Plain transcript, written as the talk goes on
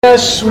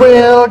Yes,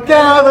 we'll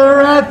gather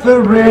at the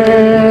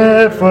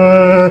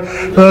river,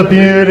 the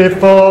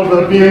beautiful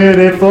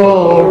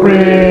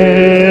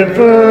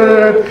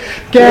river.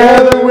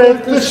 Gather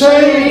with the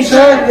saints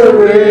at the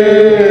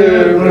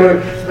river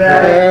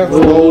that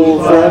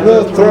flows from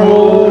the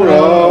throne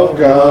of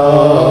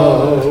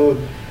God.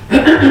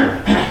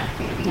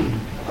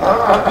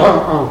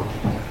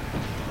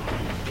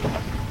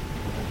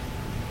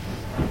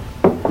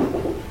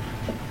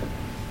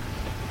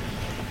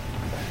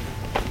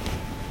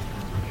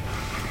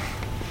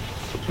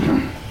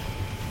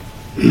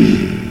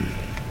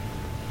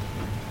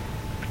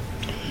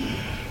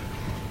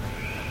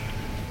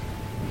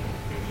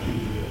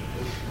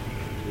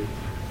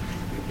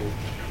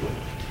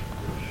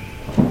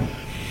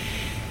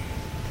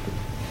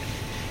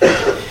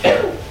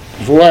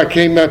 Before I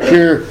came up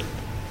here,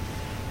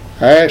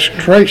 I asked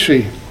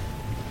Tracy,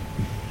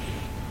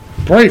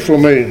 pray for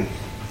me.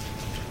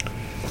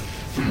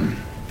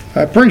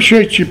 I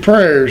appreciate your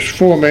prayers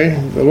for me.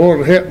 The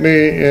Lord helped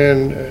me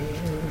in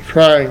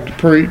trying to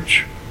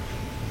preach.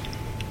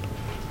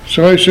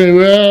 Somebody said,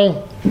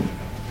 well,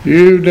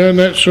 you've done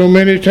that so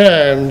many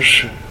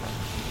times.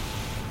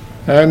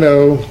 I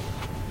know.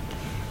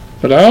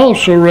 But I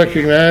also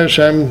recognize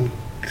I'm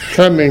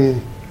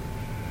coming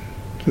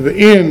to the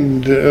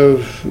end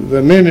of the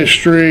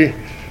ministry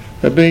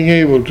of being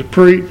able to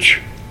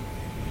preach.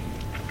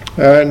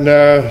 And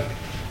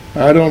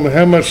I don't know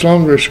how much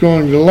longer it's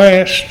going to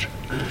last.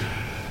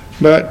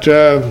 But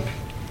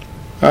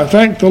I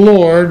thank the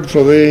Lord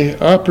for the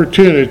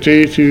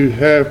opportunity to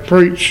have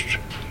preached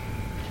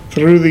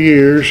through the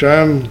years.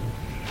 I'm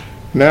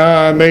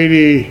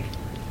 86.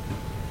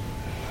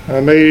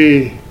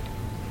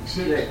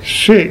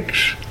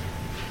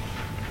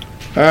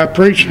 I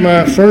preached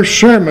my first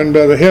sermon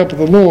by the help of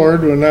the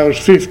Lord when I was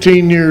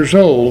 15 years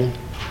old.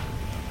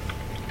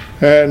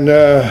 And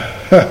I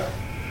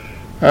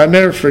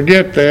never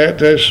forget that.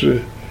 That's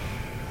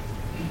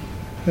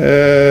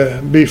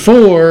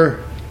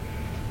before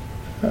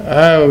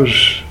I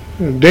was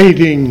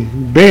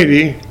dating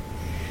Betty.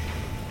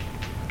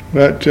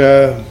 But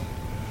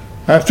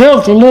I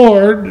felt the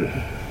Lord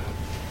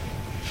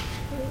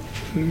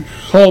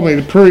call me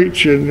to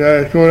preach, and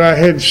what I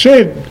had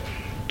said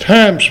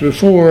times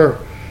before,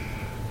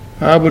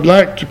 I would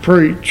like to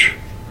preach.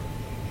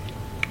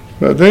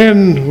 But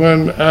then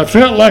when I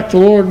felt like the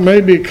Lord may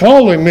be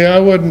calling me,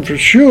 I wasn't for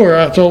sure.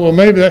 I thought, well,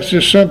 maybe that's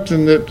just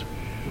something that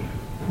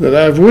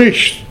I've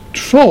wished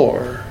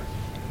for.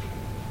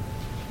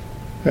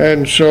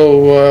 And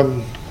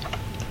so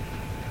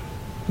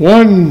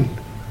one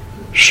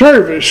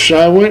service,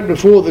 I went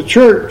before the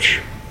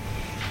church.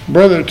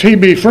 Brother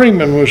T.B.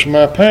 Freeman was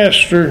my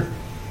pastor,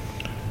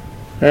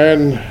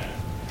 and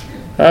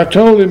I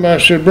told him, I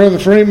said, Brother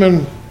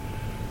Freeman,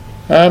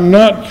 I'm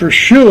not for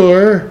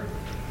sure,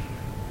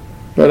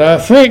 but I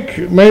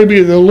think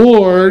maybe the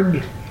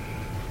Lord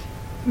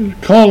is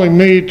calling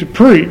me to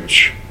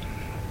preach.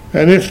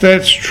 And if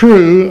that's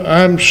true,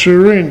 I'm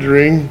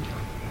surrendering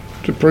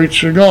to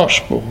preach the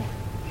gospel.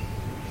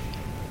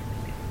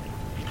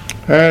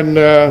 And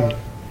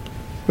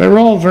they were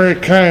all very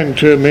kind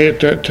to me at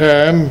that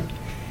time.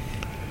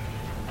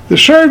 The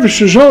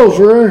service is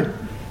over,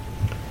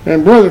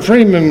 and Brother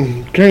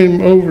Freeman came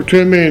over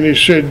to me and he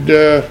said,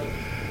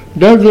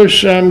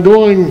 Douglas, I'm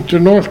going to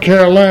North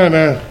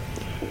Carolina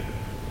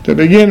to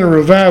begin a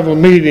revival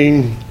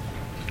meeting,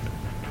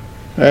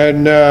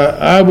 and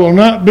I will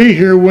not be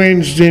here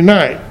Wednesday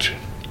night.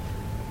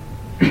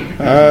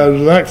 I'd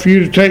like for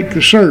you to take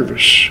the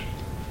service.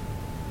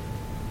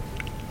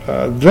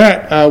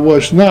 That I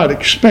was not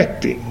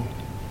expecting.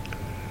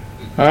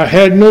 I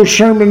had no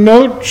sermon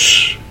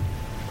notes.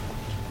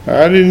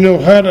 I didn't know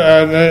how to,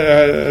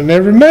 I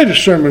never made a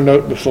sermon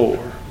note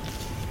before.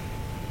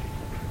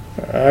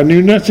 I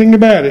knew nothing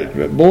about it.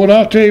 But boy,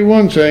 I'll tell you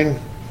one thing.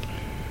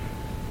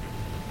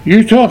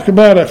 You talk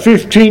about a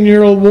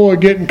 15-year-old boy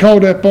getting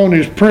caught up on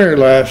his prayer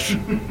life.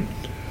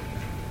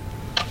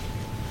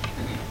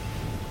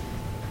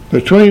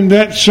 Between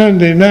that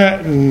Sunday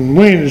night and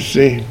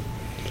Wednesday,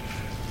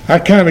 I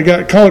kind of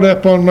got caught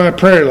up on my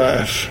prayer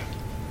life.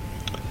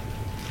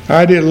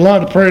 I did a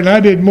lot of prayer, and I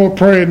did more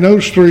prayer in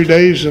those 3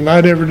 days than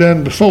I'd ever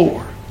done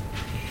before.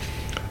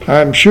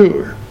 I'm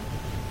sure.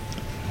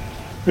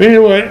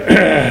 Anyway,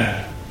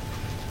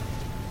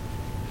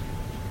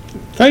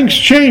 things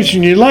change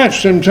in your life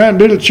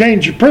sometimes. It'll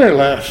change your prayer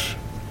life.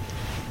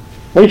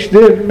 At least it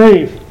did to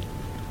me. It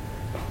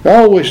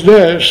always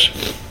does.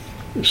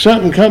 If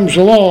something comes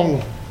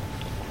along,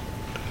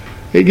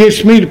 it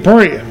gets me to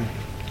praying.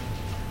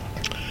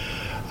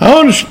 I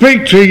want to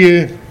speak to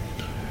you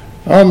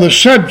on the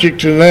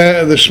subject of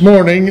that this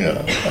morning,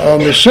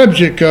 on the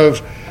subject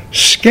of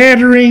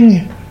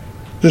scattering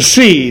the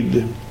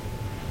seed.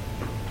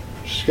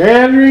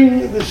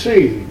 Scattering the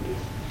seed.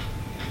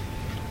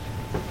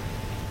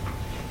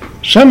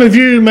 Some of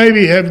you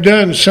maybe have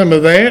done some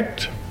of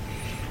that.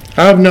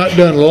 I've not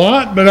done a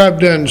lot, but I've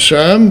done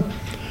some.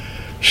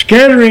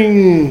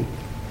 Scattering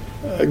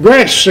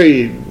grass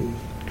seed,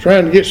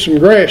 trying to get some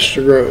grass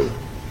to grow.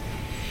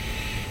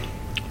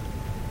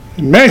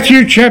 In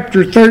Matthew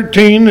chapter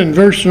 13 and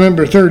verse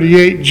number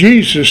 38,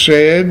 Jesus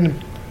said,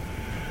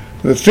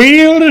 "The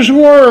field is the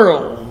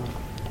world.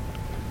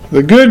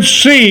 The good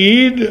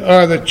seed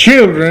are the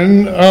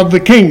children of the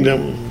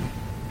kingdom."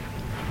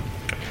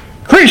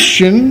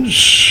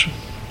 Christians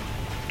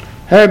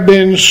have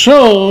been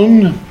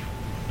sown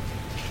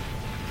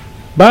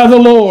by the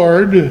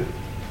Lord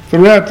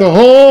throughout the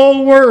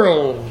whole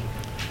world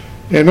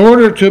in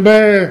order to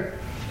bear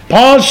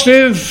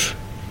positive,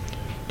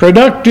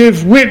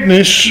 productive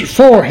witness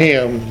for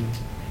Him.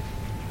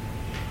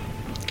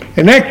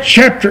 In Acts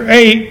chapter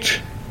 8,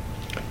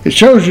 it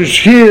shows us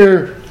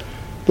here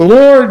the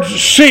Lord's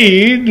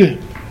seed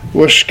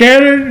was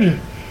scattered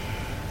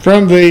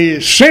from the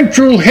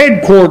central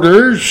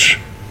headquarters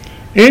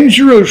in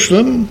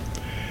Jerusalem,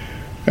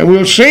 and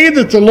we'll see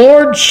that the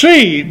Lord's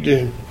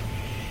seed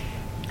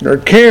are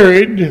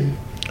carried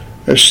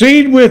a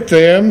seed with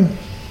them.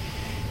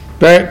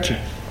 That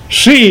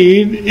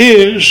seed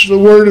is the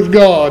Word of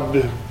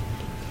God.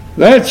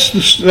 That's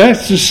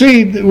the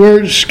seed that we're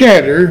to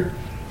scatter,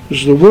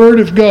 is the Word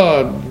of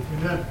God.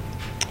 Amen.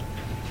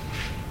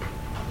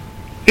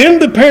 In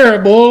the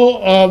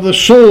parable of the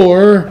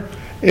sower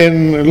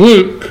in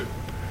Luke,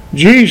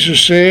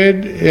 Jesus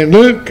said in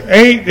Luke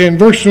 8 and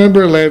verse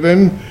number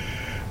 11,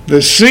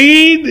 "The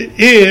seed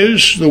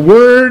is the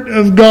Word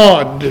of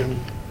God."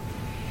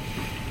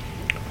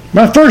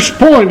 My first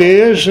point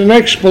is an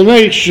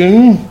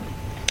explanation.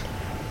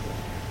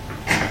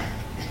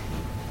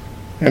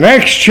 In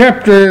Acts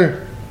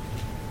chapter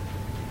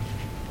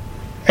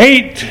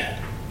 8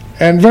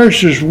 and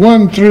verses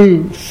 1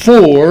 through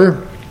 4,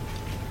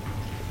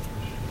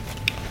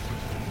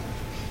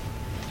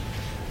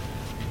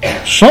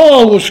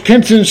 Saul was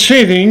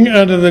consenting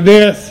unto the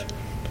death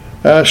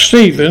of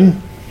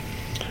Stephen,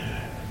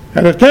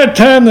 and at that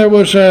time there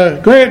was a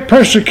great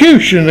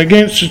persecution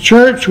against the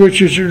church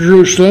which is in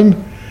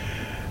Jerusalem,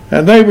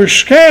 and they were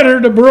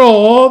scattered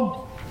abroad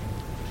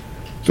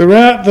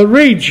throughout the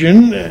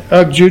region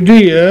of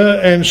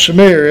Judea and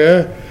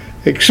Samaria,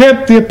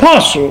 except the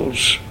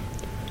apostles.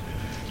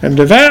 And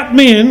devout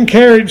men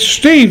carried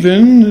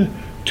Stephen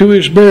to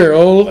his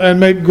burial and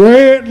made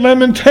great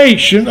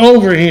lamentation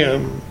over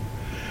him.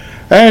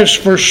 As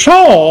for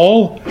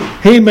Saul,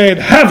 he made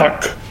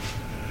havoc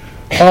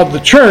of the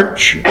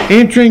church,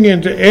 entering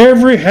into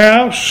every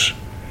house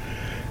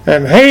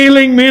and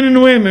hailing men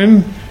and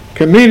women,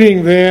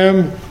 committing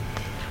them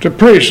to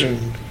prison.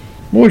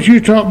 Boys, you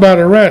talk about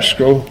a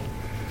rascal.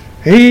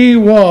 He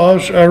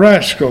was a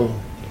rascal.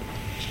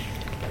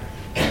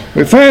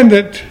 We find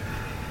that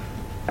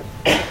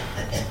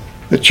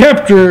the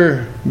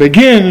chapter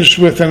begins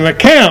with an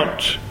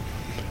account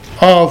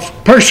of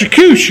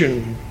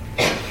persecution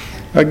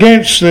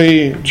against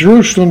the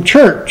Jerusalem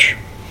church.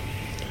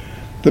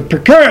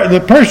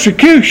 The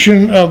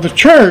persecution of the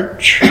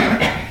church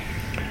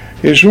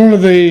is one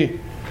of the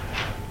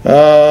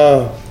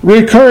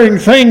recurring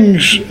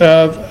themes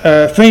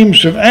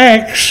of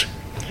Acts,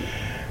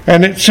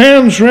 and it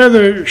sounds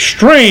rather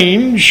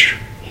strange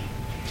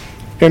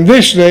in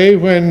this day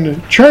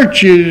when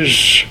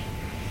churches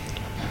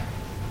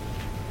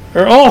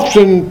are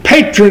often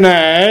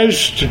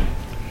patronized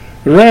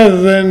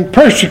rather than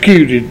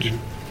persecuted.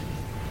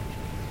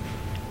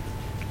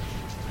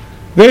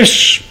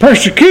 This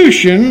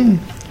persecution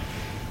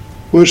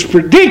was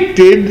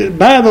predicted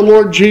by the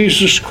Lord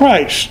Jesus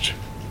Christ.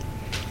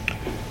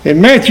 In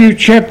Matthew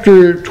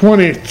chapter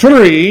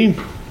 23,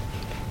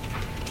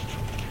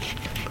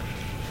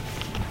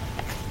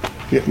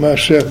 get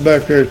myself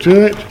back there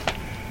to it.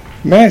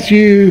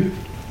 Matthew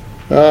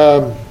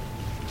well,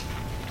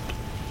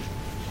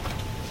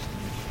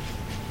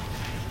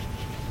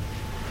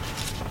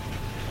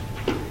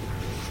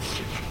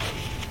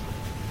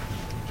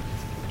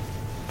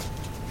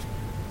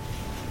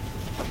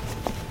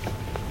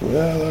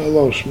 I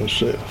lost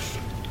myself.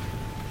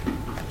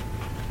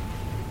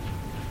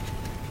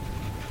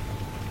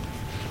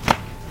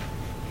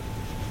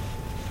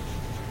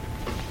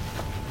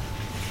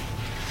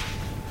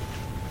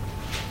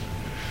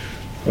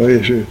 Oh,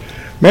 yes, sir.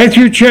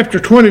 Matthew chapter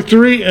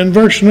 23 and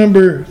verse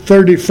number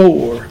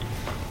 34.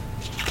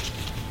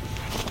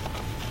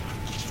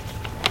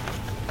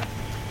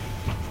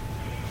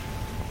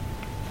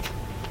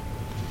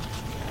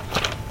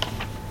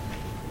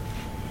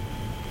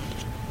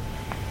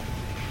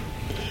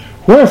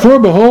 "Wherefore,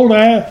 behold,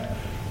 I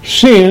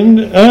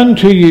send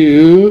unto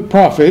you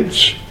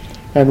prophets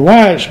and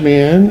wise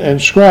men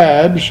and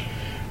scribes,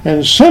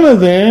 and some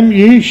of them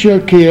ye shall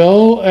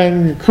kill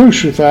and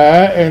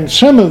crucify, and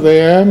some of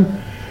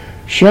them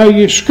shall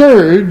ye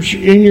scourge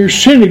in your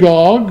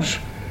synagogues,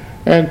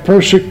 and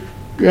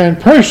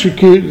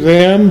persecute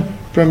them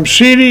from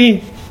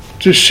city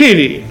to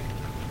city."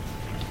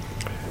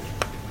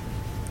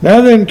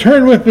 Now then,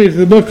 turn with me to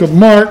the book of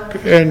Mark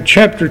and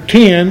chapter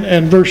 10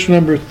 and verse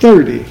number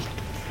 30.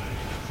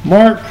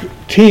 Mark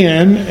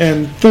 10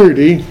 and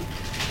 30.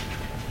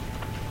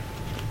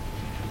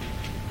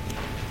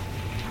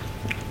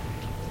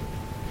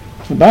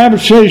 The Bible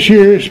says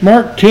here, it's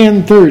Mark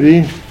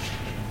 10:30,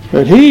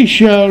 "But he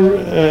shall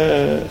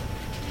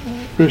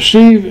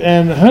receive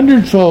an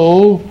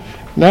hundredfold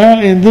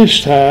now in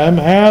this time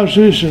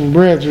houses and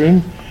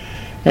brethren,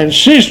 and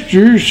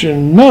sisters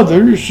and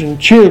mothers and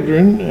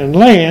children and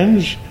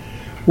lands,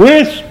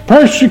 with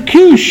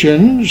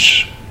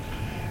persecutions,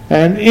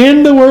 and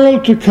in the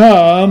world to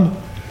come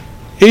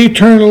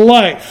eternal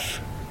life.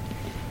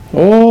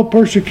 Oh,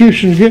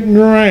 persecution's getting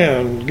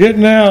around,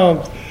 getting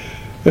out.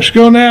 Let's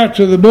go now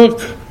to the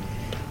book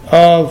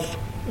of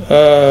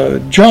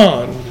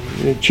John,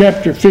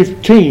 chapter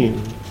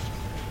 15.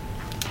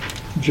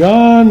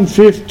 John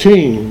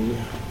 15.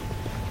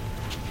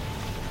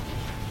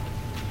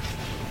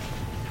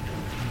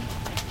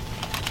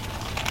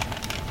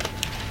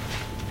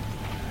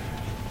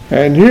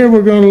 And here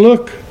we're going to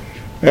look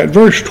at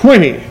verse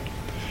 20.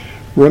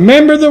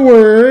 Remember the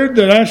word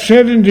that I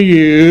said unto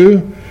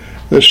you,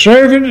 the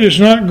servant is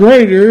not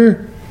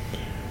greater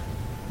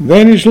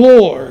than his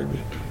Lord.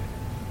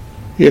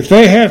 If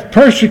they have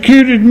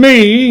persecuted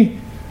me,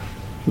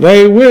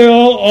 they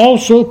will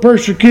also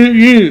persecute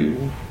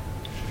you.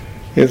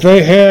 If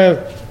they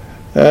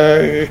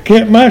have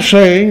kept my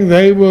saying,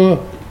 they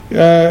will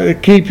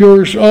keep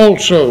yours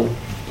also.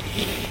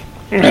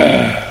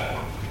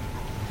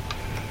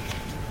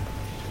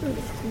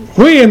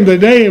 We, in the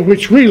day in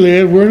which we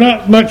live, we're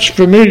not much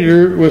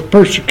familiar with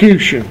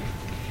persecution.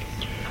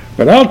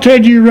 But I'll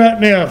tell you right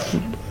now,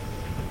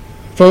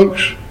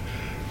 folks,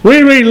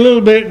 we read a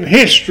little bit in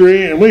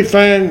history and we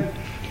find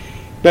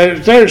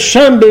that there's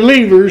some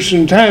believers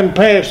in time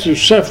past who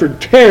suffered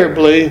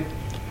terribly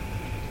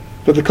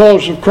for the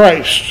cause of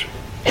Christ.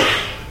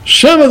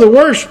 Some of the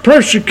worst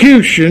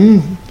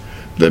persecution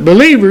that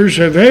believers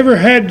have ever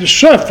had to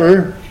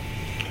suffer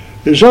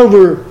is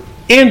over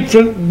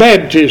infant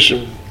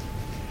baptism.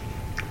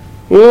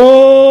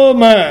 Oh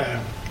my.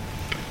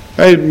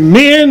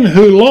 Men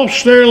who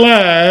lost their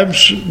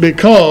lives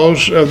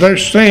because of their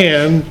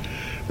stand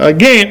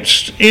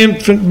against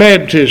infant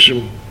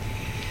baptism.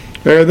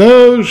 There are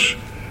those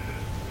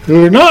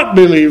who are not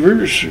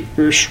believers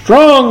who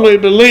strongly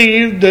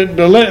believe that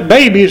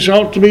babies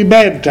ought to be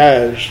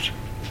baptized.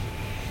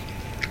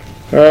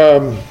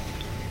 Had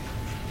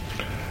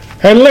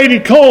a lady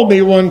call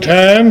me one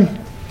time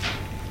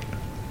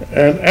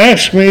and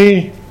asked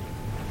me,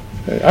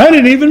 I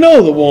didn't even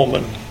know the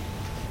woman,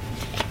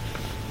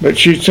 but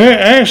she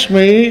asked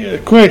me a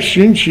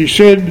question. She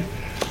said,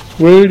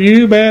 will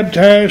you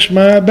baptize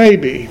my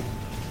baby?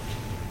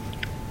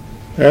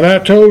 And I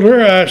told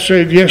her, I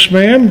said, yes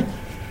ma'am,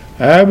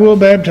 I will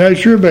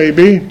baptize your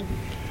baby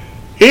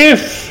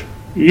if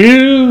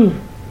you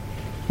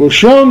will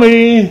show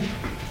me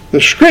the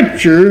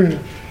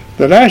scripture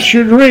that I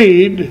should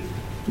read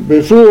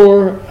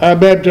before I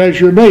baptize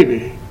your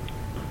baby.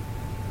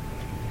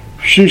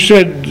 She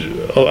said,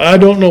 oh, I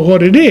don't know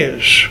what it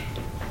is.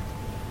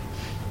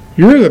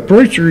 You're the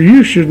preacher,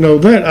 you should know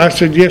that. I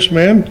said, yes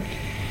ma'am,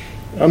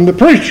 I'm the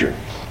preacher.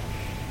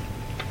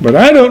 But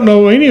I don't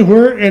know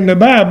anywhere in the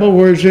Bible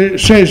where it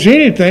says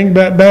anything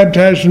about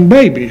baptizing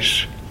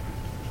babies.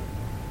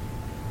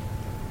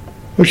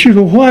 Well, she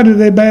goes, why do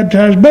they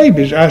baptize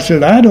babies? I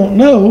said, I don't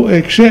know,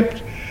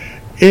 except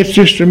it's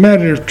just a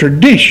matter of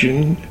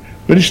tradition,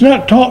 but it's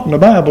not taught in the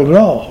Bible at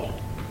all.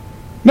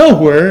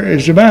 Nowhere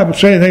is the Bible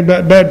saying anything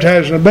about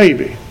baptizing a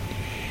baby.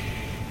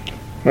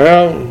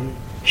 Well,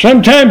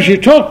 sometimes you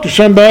talk to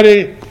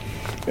somebody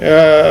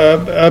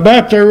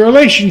about their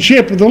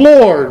relationship with the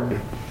Lord,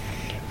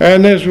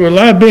 and they say, well,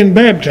 I've been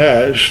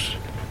baptized.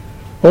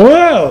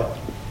 Well,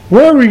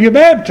 where were you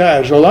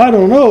baptized? Well, I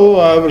don't know.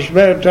 I was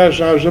baptized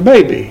when I was a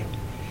baby.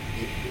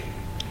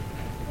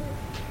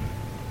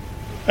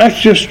 That's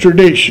just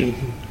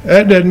tradition.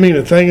 That doesn't mean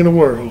a thing in the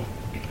world.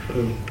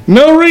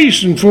 No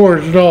reason for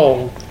it at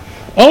all.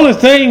 Only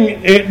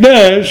thing it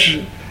does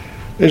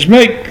is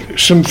make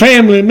some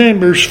family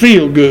members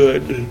feel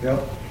good.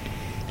 Yep.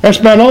 That's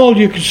about all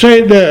you can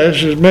say it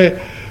does.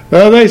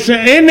 Well, they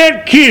say, isn't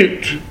that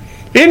cute?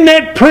 Isn't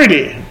that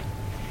pretty?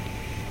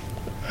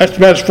 That's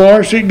about as far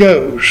as it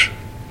goes.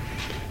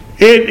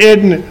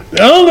 The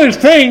only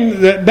thing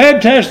that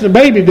baptizing the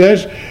baby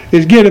does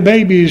is get a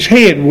baby's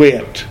head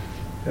wet.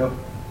 Yep.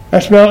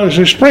 That's about as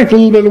they sprinkle a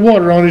little bit of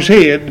water on his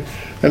head,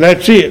 and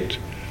that's it.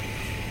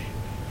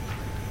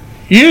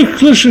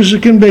 Useless as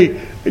it can be.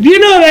 Do you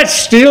know that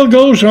still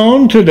goes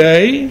on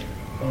today?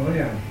 Oh,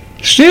 yeah.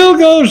 Still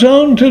goes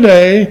on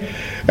today,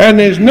 and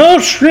there's no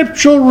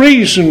scriptural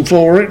reason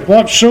for it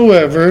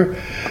whatsoever,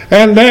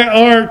 and there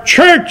are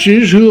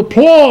churches who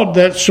applaud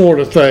that sort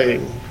of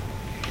thing.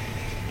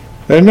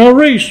 There's no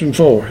reason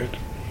for it.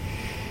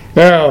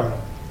 Now,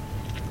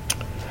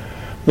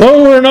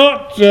 though we're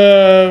not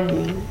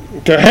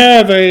to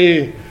have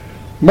a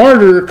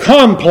martyr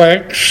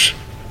complex,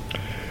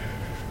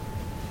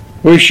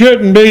 we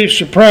shouldn't be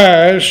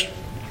surprised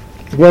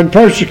when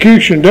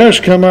persecution does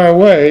come our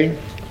way.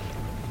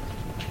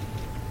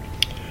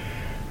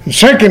 In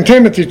 2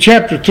 Timothy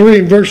chapter 3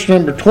 and verse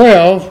number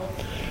 12,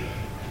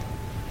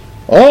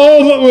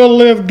 all that will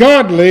live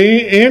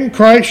godly in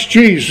Christ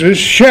Jesus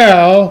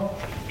shall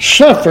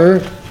suffer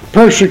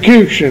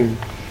persecution.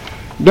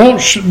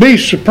 Don't be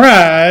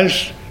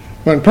surprised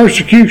when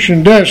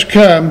persecution does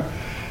come,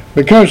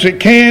 because it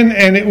can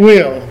and it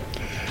will.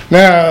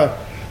 Now,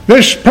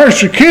 this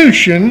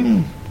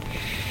persecution,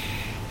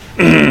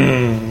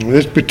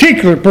 this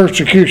particular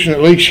persecution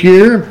at least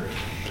here,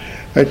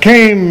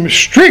 came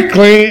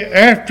strictly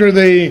after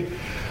the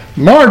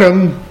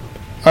martyrdom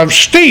of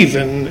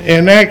Stephen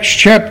in Acts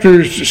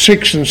chapters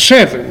 6 and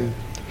 7.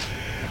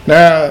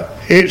 Now,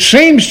 it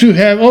seems to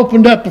have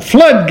opened up a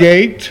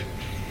floodgate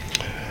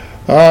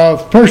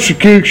of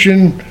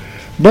persecution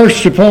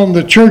burst upon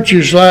the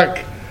churches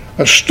like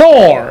a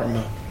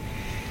storm.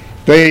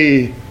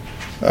 The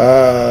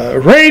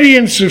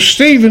radiance of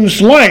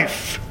Stephen's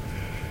life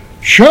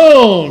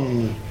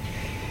shone.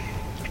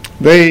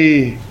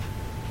 The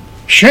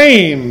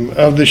shame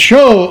of the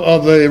show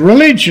of the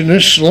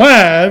religionists'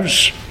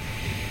 lives,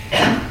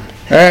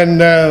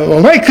 and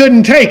they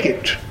couldn't take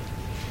it.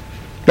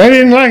 They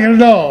didn't like it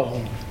at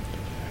all.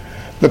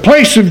 The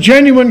place of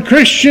genuine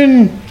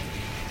Christian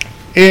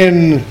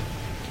in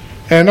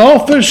an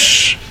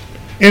office,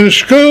 in a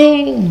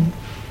school,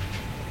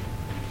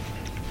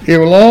 it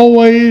will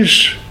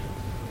always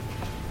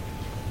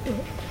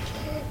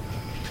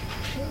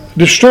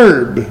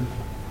disturb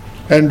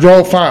and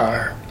draw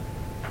fire.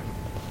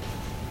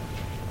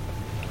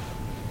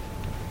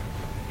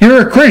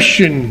 You're a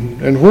Christian,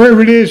 and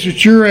wherever it is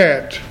that you're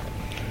at,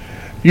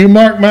 you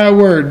mark my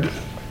word,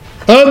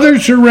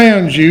 others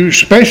around you,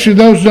 especially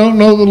those who don't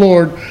know the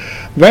Lord,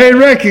 they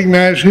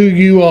recognize who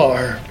you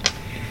are,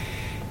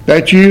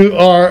 that you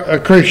are a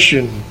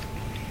Christian,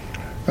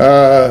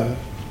 that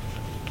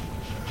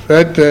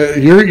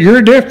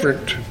you're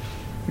different,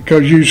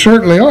 because you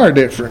certainly are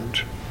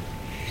different.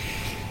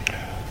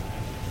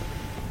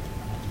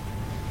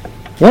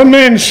 One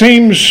man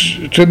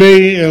seems to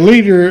be a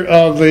leader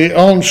of the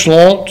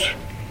onslaught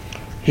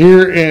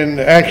here in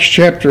Acts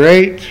chapter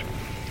 8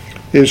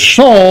 is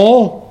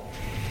Saul,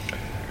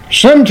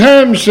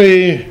 sometimes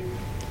the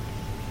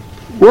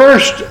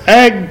worst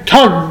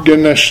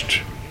antagonist,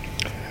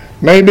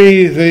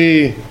 maybe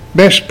the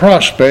best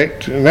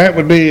prospect, and that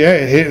would be,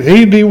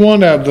 he'd be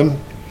one of them.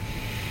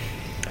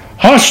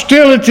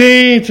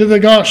 Hostility to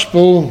the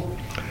gospel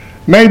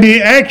may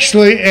be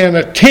actually an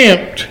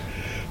attempt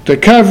to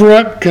cover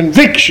up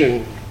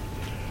conviction.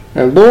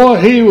 And boy,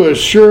 he was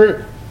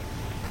sure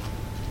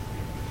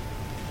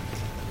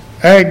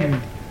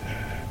against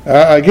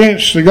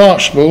the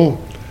gospel,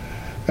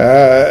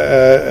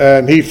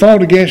 and he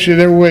fought against it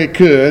every way he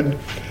could.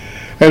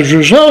 As a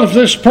result of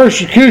this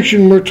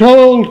persecution, we're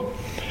told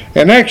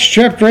in Acts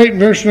chapter 8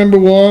 verse number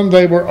 1,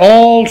 they were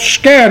all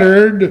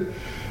scattered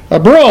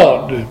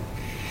abroad.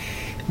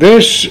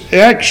 This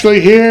actually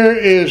here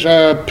is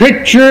a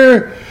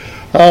picture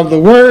of the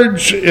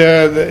words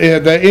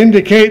that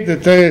indicate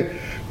that they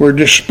were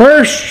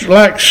dispersed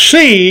like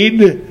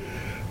seed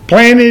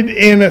planted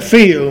in a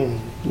field.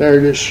 They're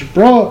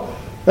dispersed.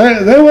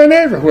 They went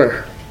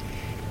everywhere.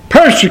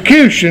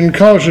 Persecution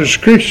causes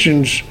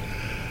Christians,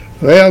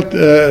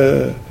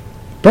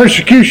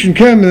 persecution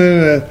comes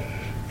and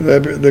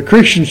the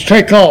Christians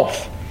take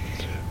off.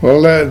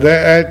 Well,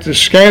 they're at the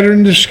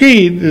scattering the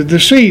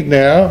seed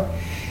now.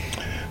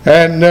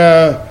 And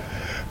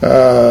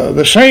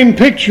the same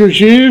picture is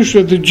used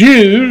of the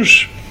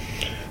Jews.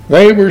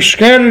 They were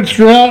scattered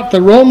throughout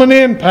the Roman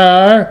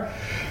Empire,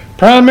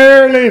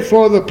 primarily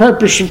for the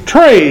purpose of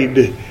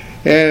trade.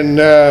 In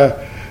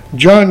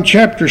John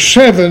chapter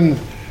 7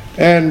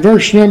 and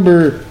verse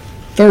number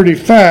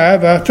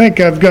 35, I think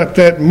I've got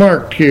that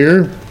marked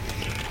here.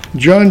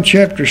 John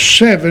chapter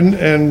 7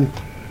 and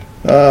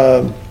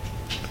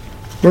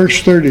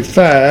verse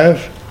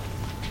 35,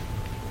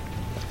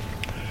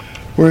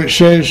 where it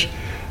says,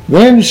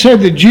 "Then said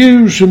the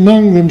Jews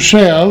among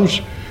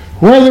themselves,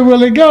 Whither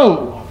will he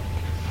go,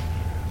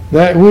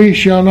 that we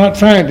shall not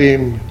find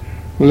him?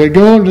 Will he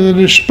go into the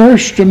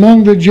dispersed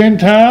among the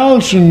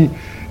Gentiles and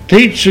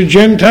teach the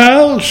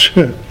Gentiles?"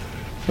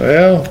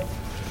 Well,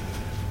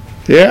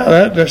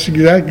 yeah, that's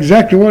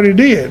exactly what he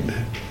did.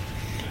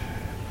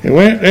 He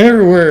went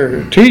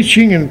everywhere,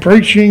 teaching and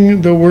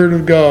preaching the Word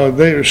of God.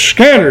 They were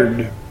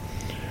scattered.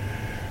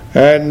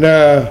 And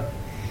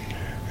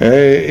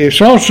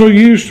it's also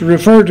used to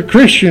refer to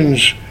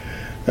Christians,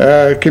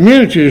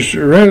 communities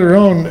rather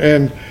on,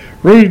 and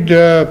read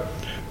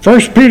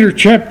 1 Peter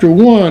chapter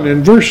 1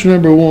 and verse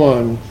number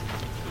 1.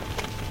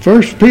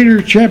 1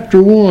 Peter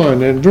chapter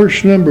 1 and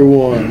verse number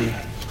 1.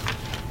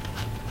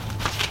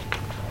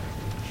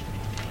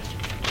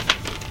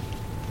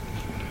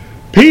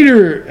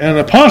 Peter, an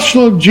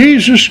apostle of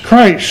Jesus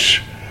Christ,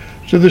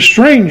 to the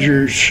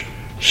strangers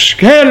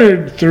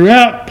scattered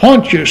throughout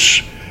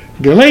Pontus,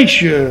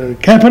 Galatia,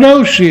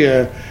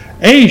 Cappadocia,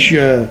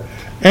 Asia,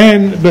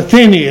 and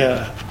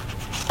Bithynia.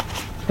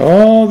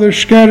 Oh, they're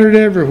scattered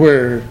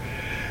everywhere.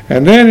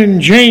 And then in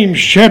James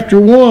chapter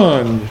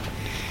 1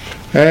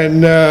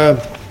 and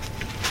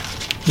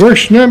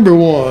verse number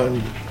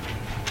 1,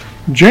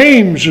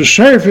 James, a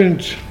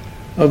servant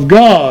of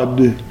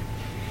God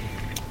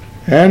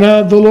and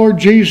of the Lord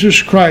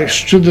Jesus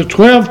Christ, to the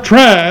 12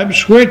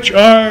 tribes which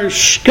are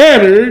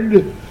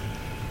scattered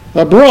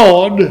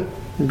abroad,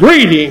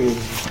 greeting.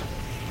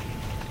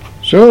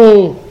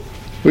 So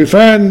we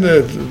find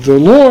that the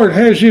Lord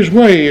has His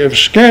way of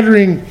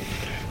scattering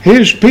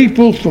His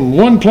people from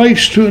one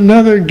place to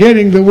another,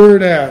 getting the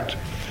word out.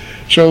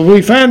 So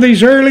we find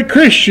these early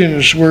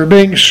Christians were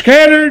being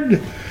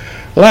scattered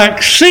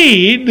like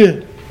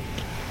seed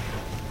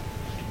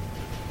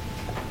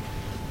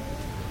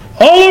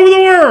all over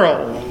the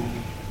world.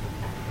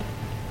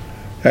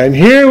 And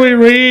here we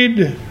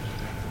read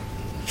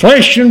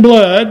flesh and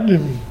blood,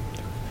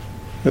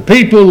 the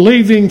people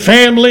leaving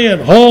family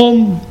and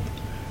home,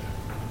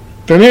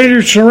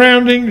 familiar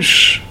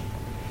surroundings,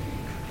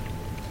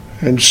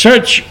 and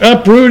such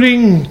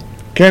uprooting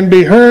can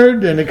be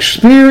heard and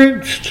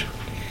experienced.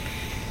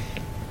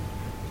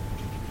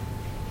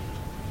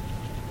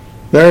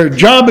 There are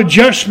job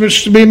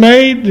adjustments to be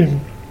made,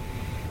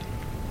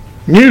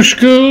 new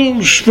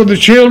schools for the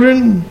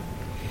children,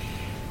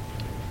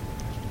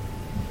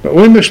 but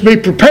we must be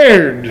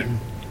prepared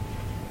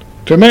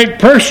to make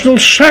personal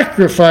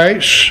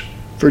sacrifice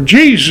for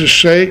Jesus'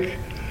 sake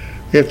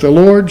if the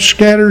Lord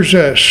scatters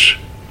us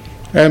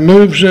and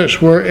moves us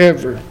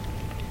wherever.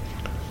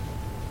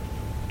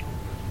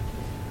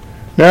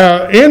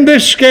 Now, in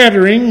this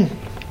scattering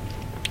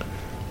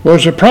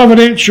was a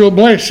providential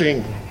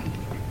blessing.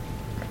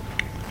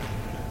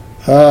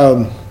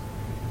 The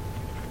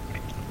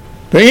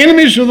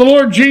enemies of the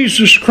Lord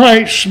Jesus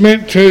Christ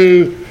meant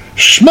to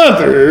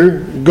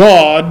smother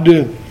God,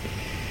 and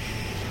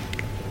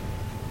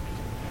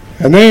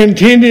they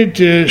intended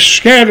to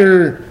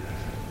scatter,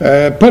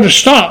 put a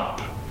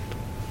stop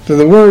to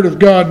the word of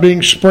God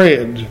being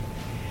spread.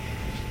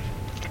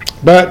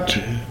 But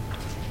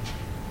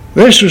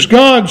this was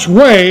God's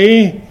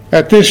way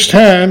at this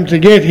time to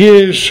get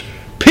His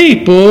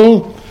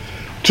people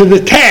to the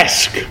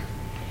task.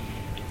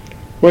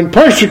 When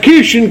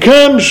persecution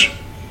comes,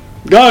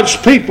 God's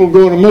people are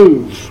going to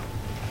move.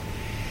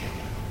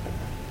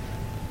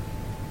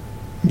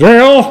 Very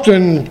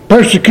often,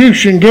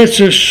 persecution gets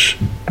us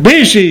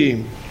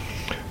busy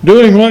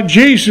doing what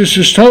Jesus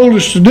has told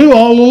us to do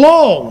all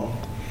along,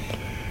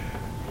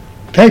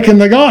 taking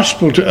the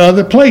gospel to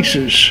other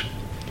places.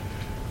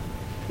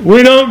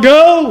 We don't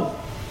go.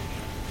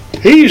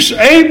 He's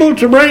able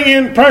to bring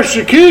in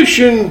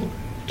persecution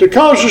to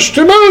cause us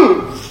to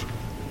move.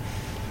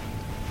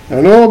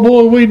 And oh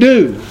boy, we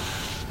do.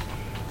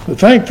 But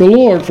thank the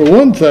Lord for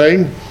one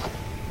thing.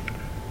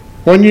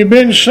 When you've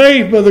been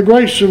saved by the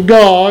grace of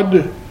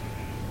God,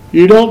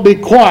 you don't be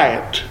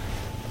quiet.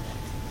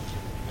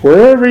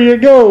 Wherever you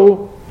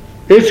go,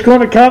 it's going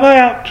to come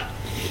out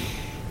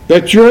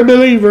that you're a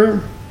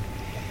believer.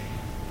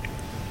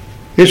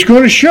 It's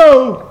going to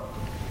show.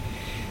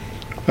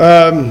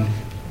 I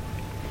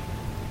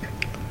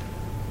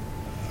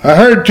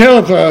heard tell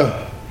of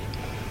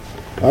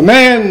a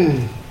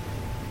man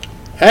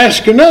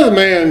asked another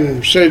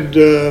man, said,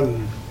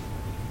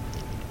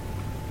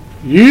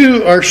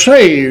 you are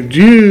saved.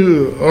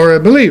 You are a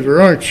believer,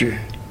 aren't you?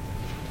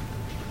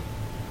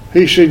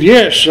 He said,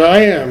 yes, I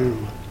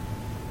am.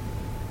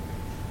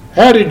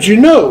 How did you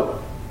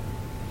know?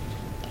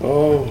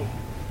 Oh,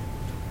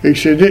 he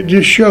said, it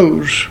just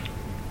shows.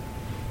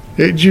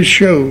 It just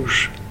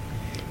shows.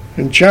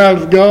 And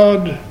child of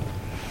God,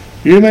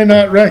 you may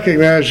not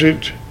recognize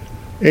it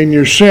in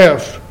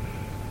yourself,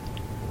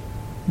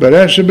 but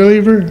as a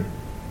believer,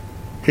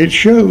 it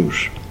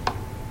shows.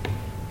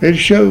 It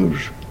shows.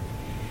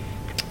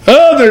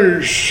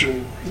 Others,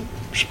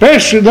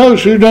 especially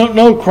those who don't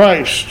know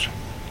Christ,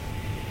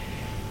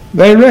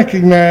 they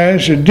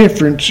recognize a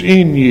difference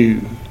in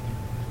you.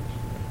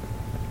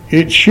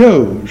 It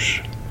shows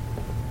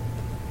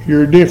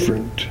you're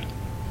different.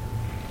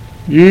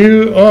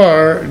 You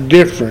are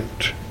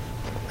different.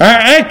 Our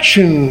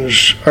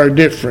actions are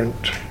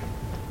different.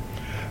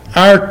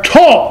 Our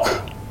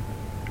talk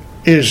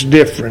is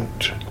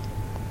different.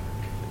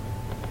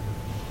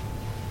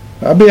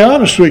 I'll be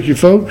honest with you,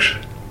 folks.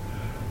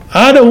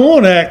 I don't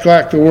want to act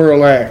like the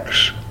world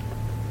acts.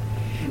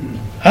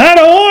 I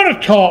don't want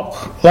to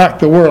talk like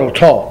the world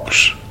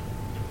talks.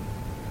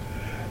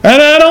 And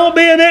I don't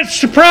be a bit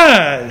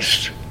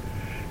surprised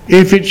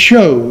if it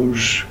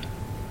shows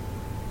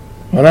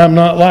when I'm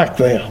not like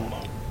them.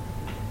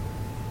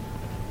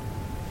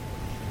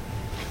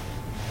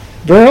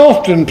 Very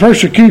often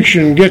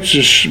persecution gets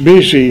us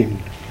busy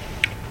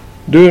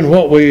doing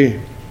what we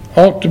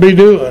ought to be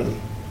doing.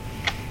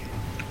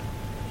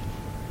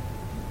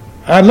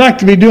 I'd like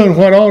to be doing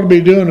what I ought to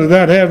be doing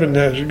without having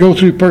to go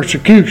through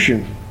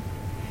persecution.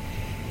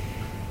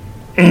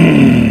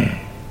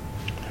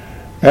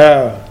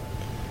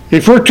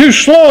 If we're too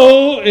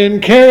slow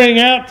in carrying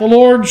out the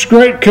Lord's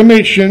Great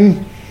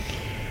Commission,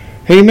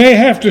 He may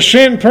have to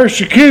send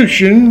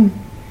persecution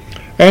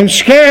and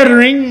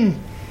scattering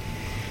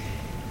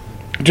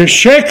to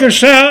shake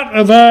us out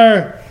of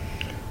our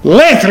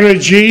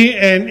lethargy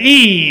and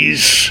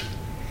ease,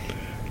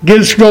 get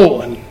us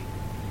going.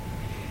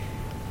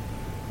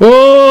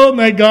 Oh,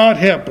 may God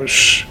help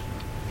us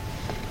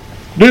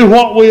do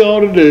what we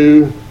ought to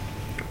do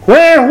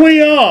where we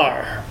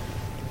are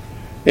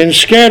in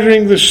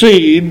scattering the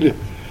seed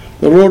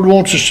the Lord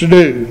wants us to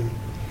do.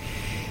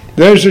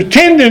 There's a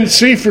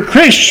tendency for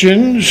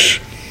Christians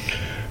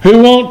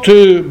who want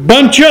to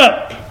bunch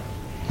up,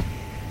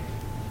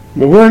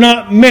 but we're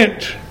not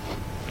meant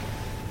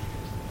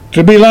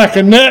to be like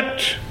a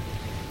nut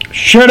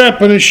shut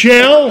up in a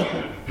shell,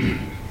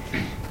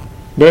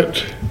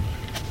 but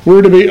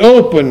we're to be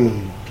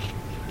open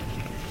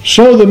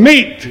so the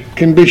meat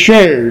can be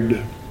shared.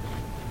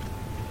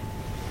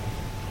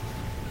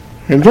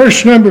 And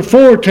verse number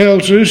 4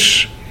 tells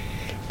us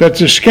that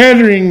the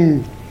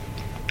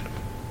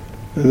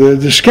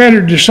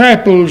scattered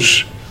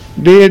disciples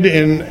did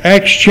in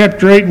Acts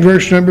chapter 8 and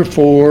verse number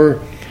 4.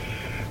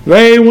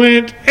 They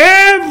went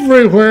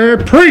everywhere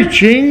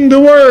preaching the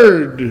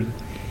word.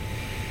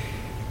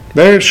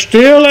 They're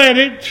still at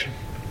it.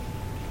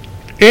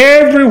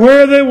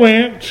 Everywhere they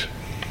went,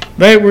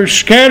 they were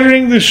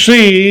scattering the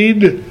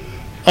seed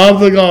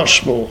of the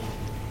gospel.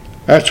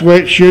 That's the way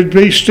it should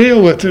be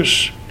still with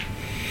us.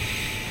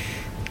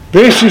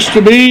 This is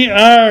to be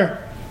our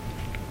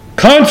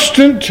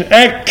constant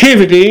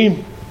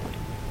activity.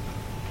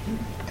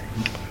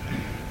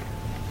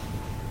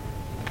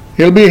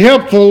 It'll be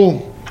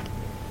helpful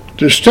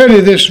to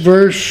study this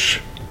verse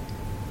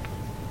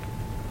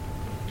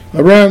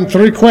around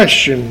 3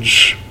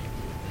 questions.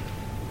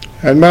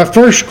 And my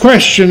first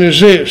question is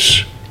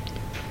this: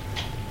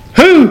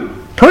 who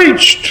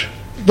preached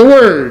the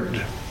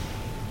word?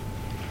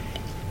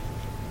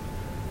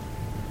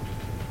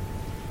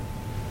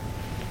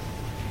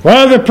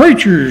 Why, the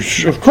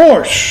preachers, of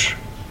course.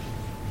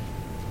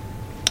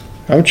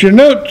 I want you to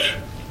note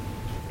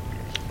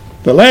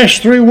the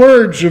last 3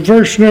 words of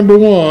verse number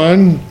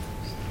 1.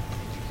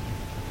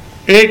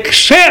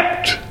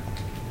 Except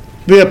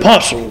the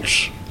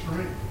apostles.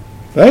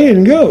 They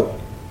didn't go.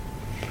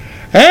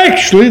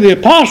 Actually, the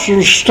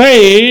apostles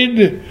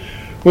stayed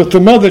with the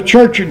mother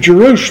church at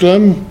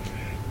Jerusalem,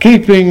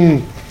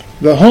 keeping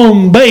the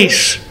home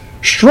base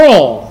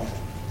strong.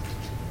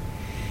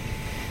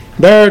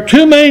 There are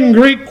 2 main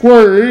Greek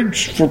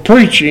words for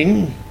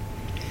preaching.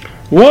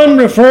 One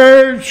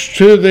refers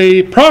to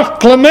the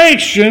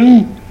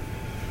proclamation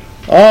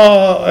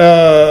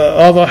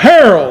of a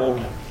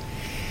herald.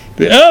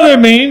 The other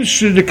means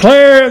to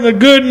declare the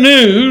good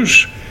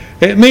news.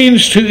 It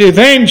means to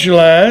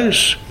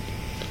evangelize,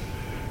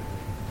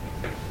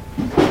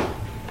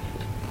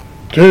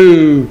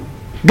 to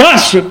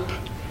gossip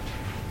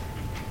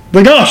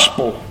the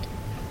gospel.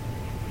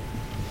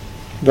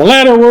 The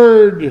latter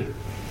word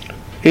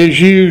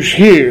is used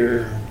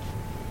here.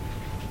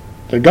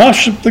 To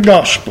gossip the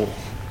gospel.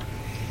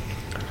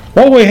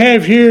 What we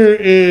have here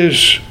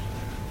is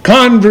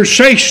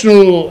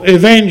conversational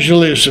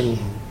evangelism.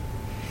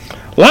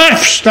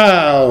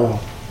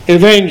 Lifestyle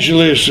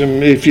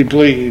evangelism, if you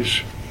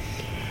please.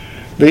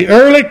 The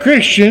early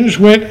Christians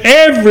went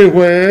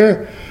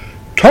everywhere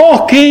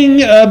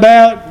talking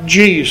about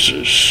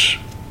Jesus.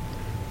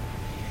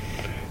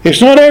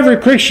 It's not every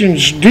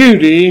Christian's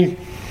duty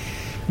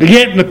to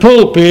get in the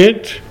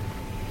pulpit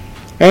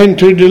and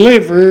to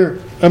deliver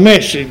a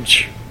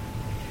message.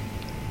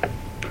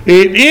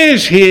 It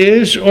is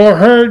his or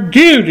her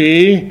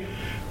duty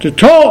to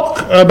talk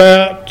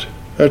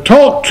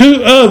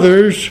to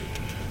others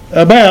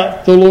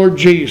about the Lord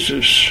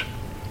Jesus.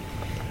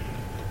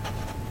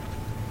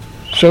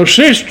 So,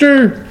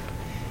 sister,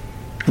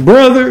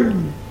 brother,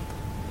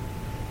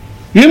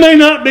 you may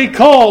not be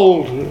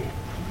called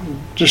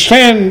to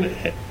stand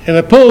in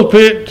a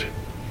pulpit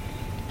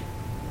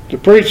to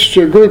preach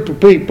to a group of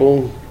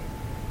people,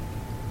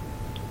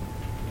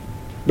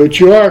 but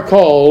you are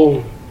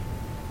called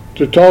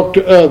to talk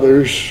to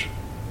others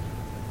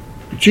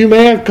that you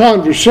may have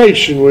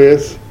conversation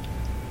with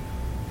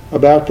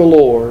about the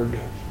Lord.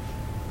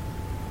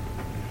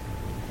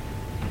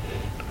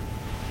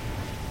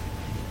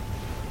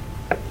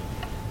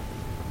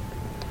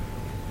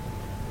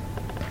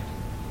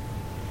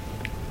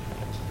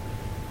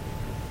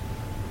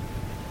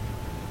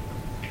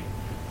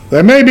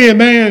 There may be a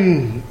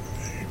man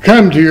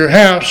come to your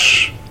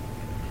house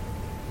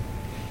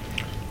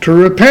to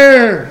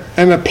repair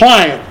an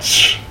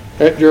appliance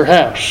at your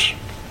house.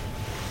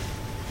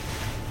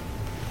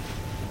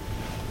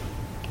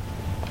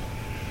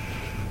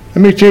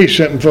 Let me tell you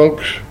something,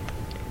 folks.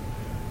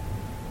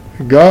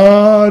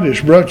 God has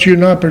brought you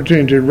an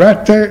opportunity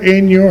right there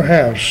in your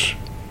house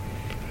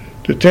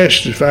to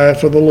testify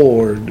for the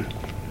Lord.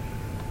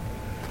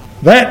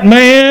 That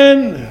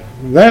man,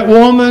 that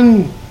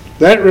woman,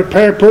 that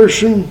repair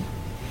person,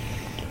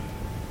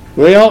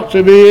 they ought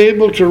to be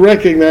able to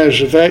recognize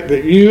the fact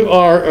that you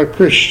are a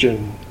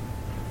Christian.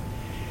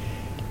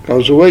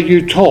 Because the way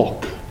you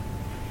talk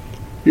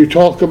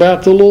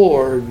about the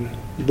Lord,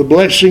 the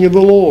blessing of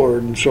the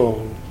Lord, and so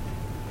on.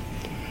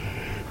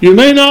 You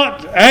may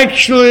not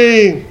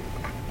actually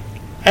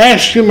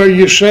ask them, are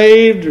you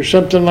saved, or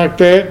something like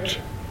that.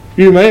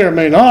 You may or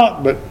may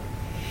not, but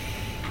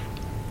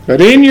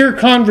in your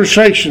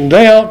conversation,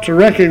 they ought to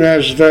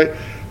recognize that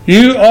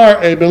you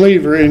are a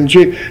believer in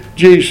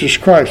Jesus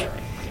Christ.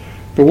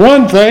 For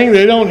one thing,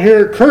 they don't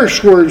hear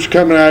curse words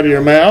coming out of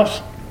your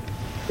mouth.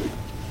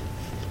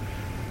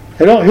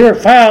 They don't hear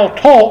foul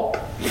talk.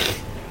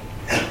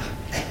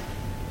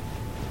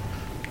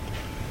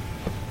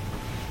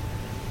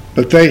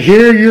 But they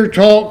hear your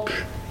talk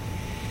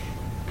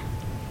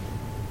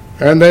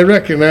and they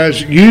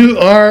recognize you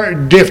are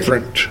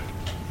different,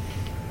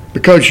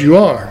 because you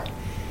are.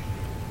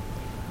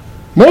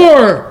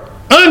 More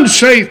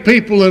unsaved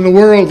people in the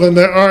world than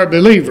there are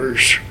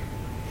believers.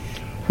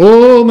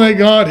 Oh, may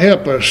God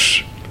help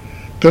us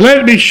to let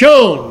it be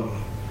shown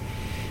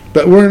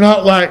that we're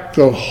not like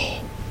the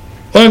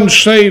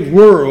unsaved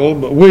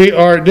world, but we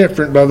are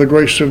different by the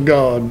grace of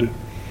God.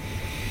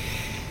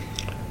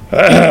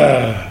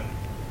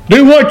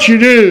 Do what you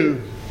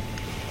do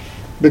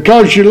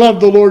because you love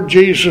the Lord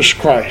Jesus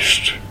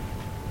Christ.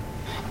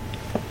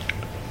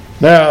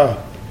 Now,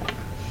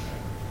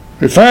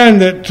 we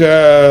find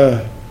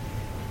that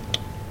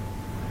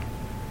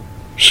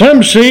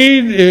some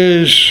seed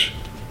is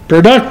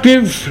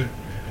productive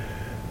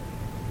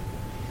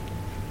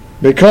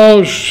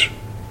because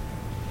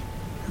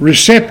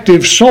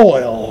receptive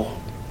soil,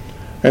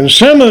 and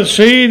some of the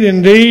seed,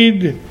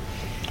 indeed,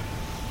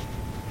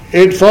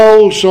 it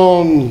falls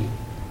on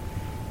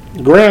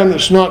ground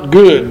that's not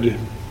good,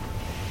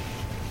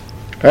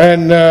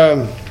 and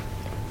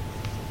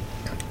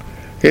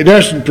it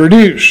doesn't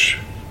produce.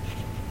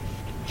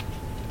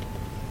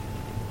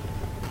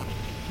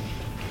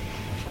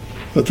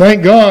 But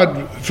thank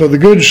God for the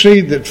good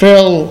seed that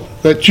fell,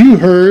 that you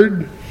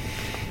heard,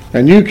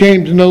 and you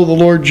came to know the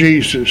Lord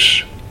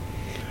Jesus.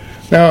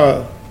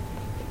 Now,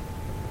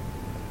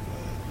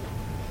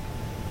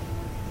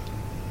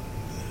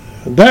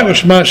 that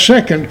was my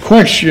second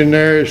question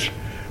there,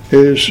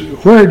 is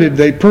where did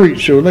they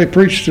preach? So they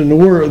preached in the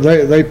Word.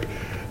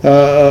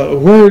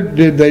 Where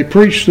did they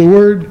preach the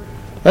Word?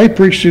 They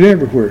preached it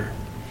everywhere.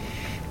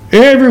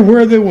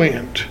 Everywhere they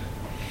went.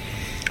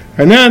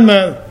 And then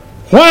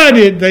why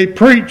did they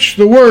preach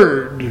the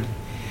Word?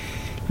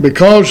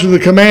 Because of the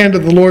command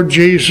of the Lord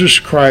Jesus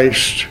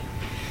Christ.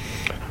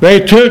 They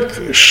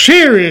took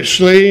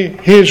seriously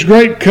His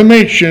Great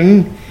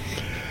Commission,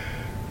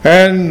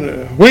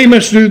 and we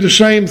must do the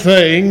same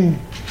thing.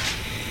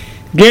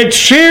 Get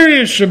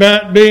serious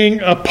about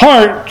being a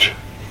part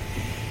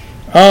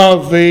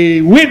of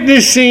the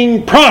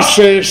witnessing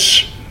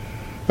process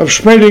of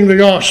spreading the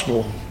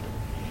gospel.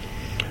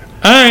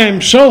 I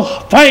am so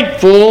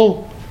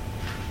thankful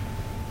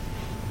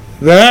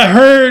that I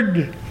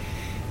heard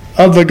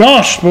of the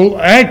gospel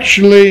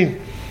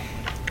actually,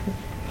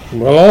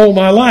 well, all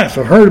my life.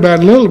 I've heard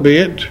about it a little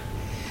bit,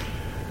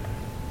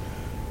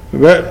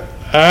 but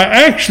I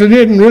actually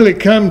didn't really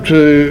come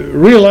to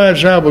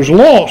realize I was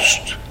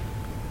lost,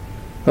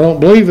 I don't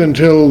believe,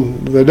 until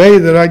the day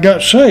that I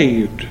got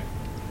saved.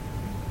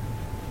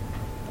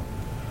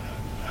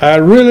 I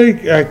really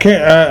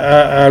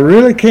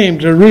came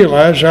to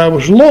realize I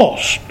was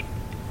lost.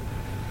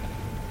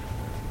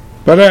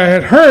 But I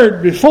had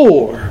heard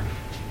before.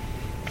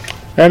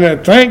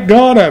 And thank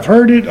God I've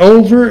heard it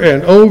over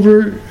and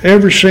over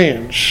ever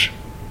since.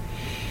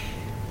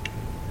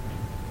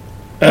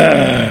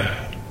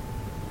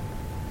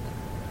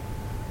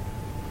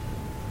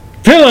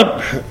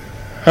 Philip,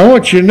 I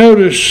want you to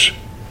notice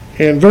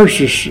in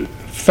verses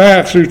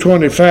 5 through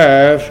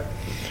 25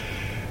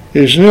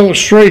 is an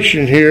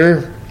illustration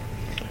here.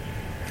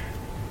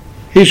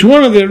 He's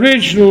one of the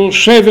original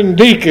 7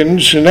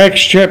 deacons in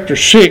Acts chapter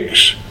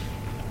 6.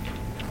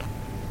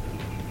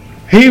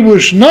 He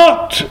was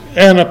not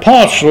an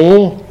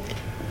apostle,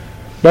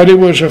 but he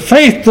was a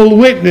faithful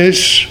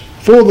witness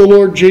for the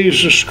Lord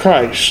Jesus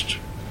Christ.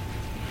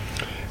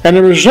 And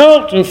the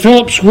result of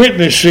Philip's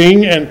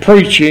witnessing and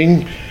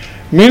preaching,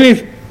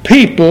 many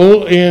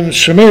people in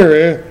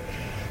Samaria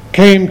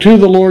came to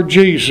the Lord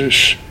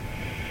Jesus.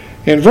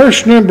 In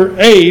verse number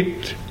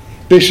 8,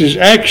 this is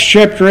Acts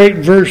chapter 8,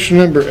 verse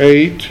number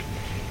 8,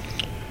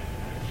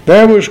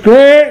 there was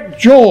great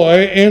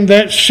joy in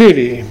that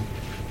city.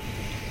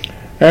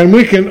 And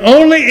we can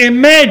only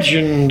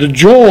imagine the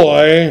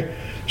joy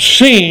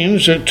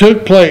scenes that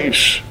took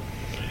place.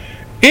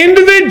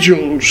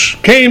 Individuals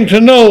came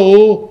to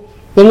know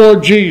the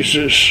Lord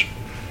Jesus.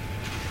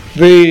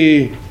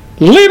 The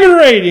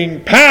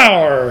liberating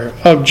power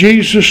of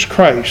Jesus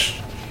Christ.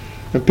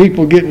 And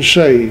people getting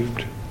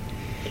saved.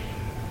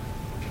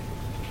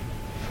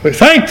 We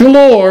thank the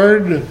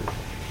Lord.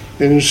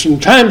 In some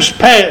times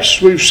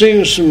past, we've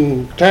seen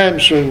some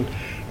times when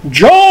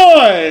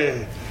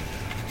joy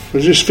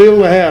was just fill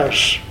the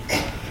house.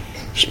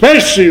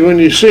 Especially when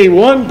you see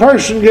one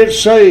person get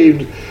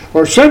saved,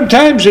 or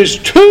sometimes it's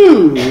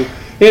 2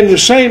 in the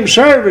same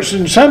service,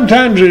 and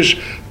sometimes it's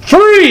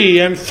 3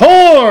 and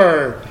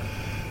 4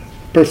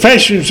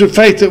 professions of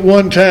faith at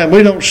one time.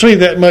 We don't see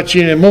that much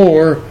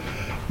anymore,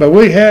 but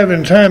we have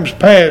in times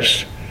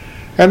past.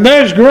 And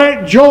there's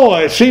great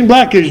joy. It seemed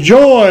like there's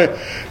joy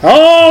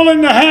all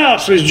in the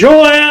house. There's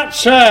joy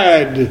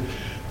outside.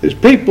 There's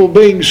people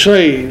being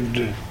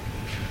saved.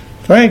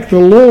 Thank the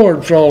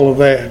Lord for all of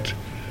that.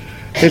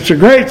 It's a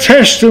great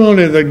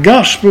testimony of the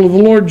gospel of the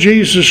Lord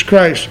Jesus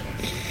Christ.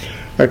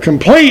 A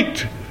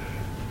complete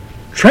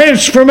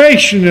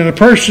transformation in a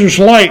person's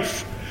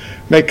life.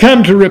 They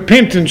come to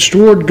repentance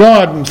toward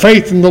God and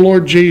faith in the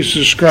Lord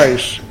Jesus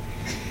Christ.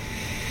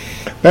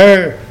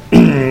 There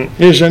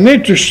is an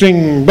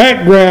interesting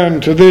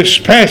background to this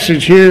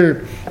passage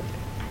here,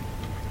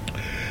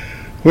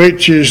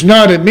 which is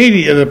not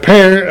immediately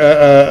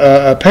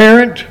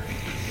apparent.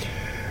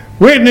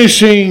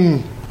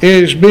 Witnessing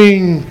is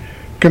being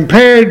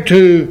compared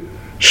to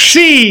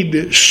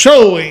seed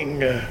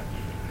sowing.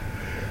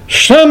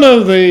 Some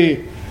of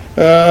the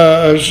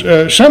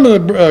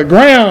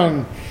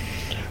ground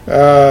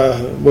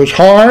was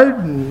hard,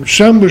 and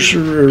some was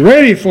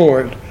ready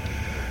for it.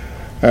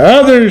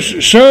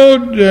 Others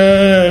sowed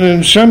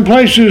in some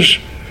places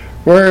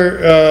where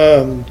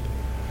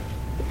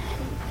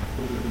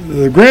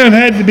the ground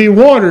had to be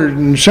watered.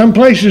 In some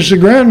places the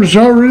ground was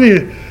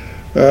already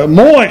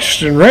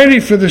moist and ready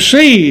for the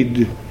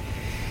seed.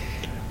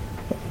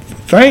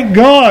 Thank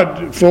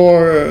God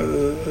for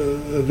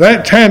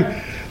that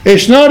time.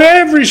 It's not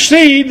every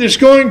seed that's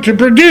going to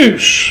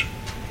produce,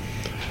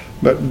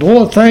 but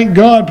boy, thank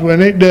God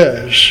when it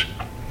does.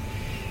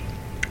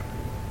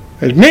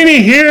 As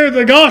many hear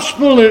the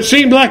gospel, it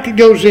seems like it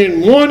goes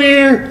in one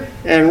ear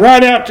and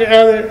right out the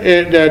other.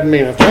 It doesn't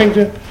mean a thing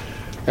to them.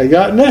 They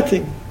got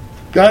nothing.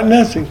 Got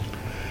nothing.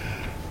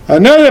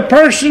 Another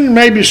person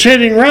may be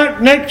sitting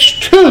right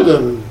next to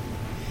them,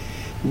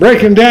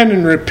 breaking down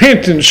in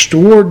repentance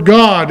toward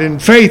God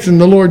and faith in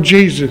the Lord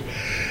Jesus.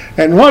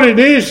 And what it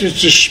is,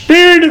 it's the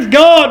Spirit of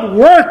God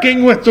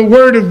working with the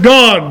Word of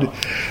God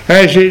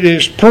as it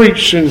is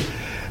preached, and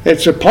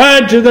it's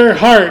applied to their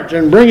heart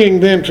and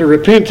bringing them to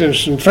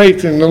repentance and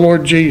faith in the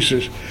Lord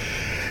Jesus.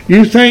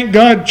 You thank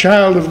God,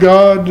 child of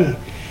God,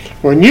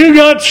 when you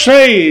got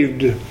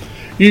saved,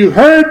 you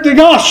heard the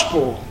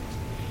gospel.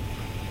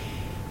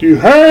 You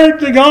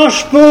heard the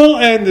gospel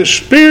and the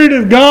Spirit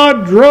of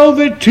God drove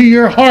it to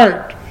your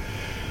heart.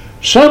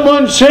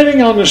 Someone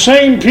sitting on the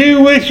same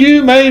pew with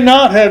you may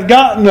not have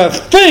gotten a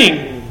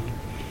thing,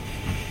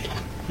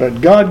 but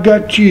God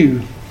got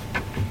you.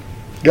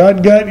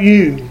 God got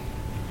you.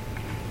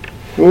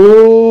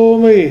 Oh,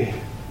 me.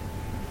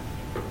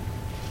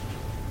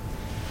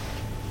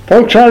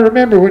 Folks, I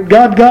remember when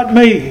God got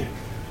me.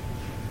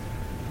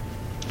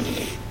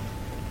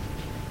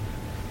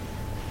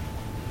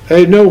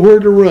 They had nowhere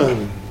to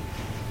run.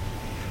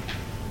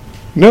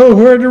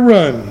 Nowhere to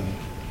run.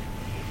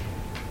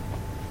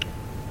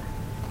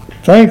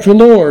 Thank the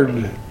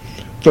Lord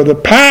for the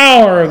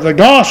power of the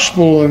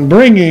gospel in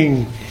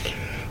bringing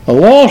a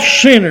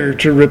lost sinner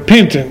to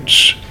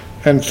repentance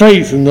and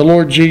faith in the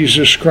Lord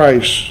Jesus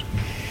Christ.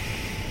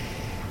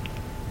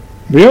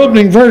 The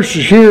opening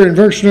verses here in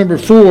verse number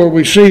 4,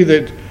 we see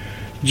that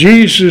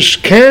Jesus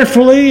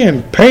carefully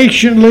and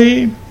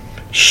patiently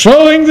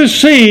sowing the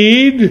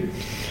seed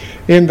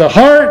in the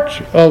heart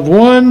of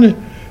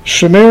one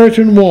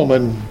Samaritan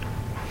woman.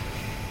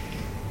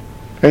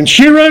 And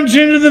she runs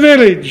into the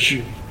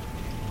village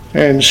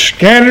and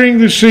scattering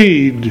the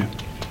seed.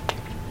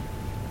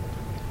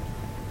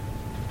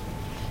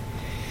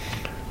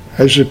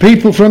 As the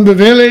people from the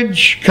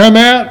village come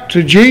out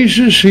to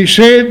Jesus, he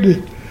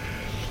said,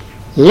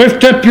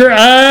 "Lift up your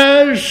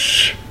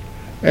eyes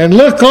and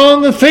look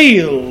on the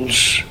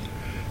fields,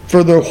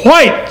 for they're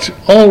white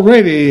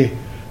already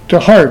to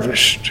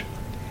harvest."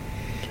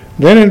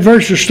 Then in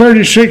verses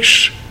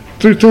 36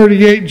 through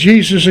 38,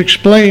 Jesus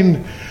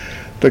explained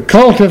the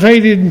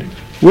cultivated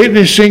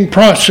witnessing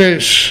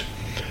process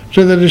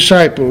to the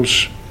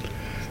disciples.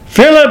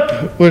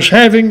 Philip was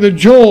having the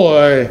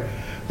joy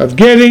of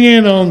getting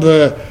in on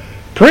the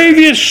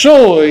previous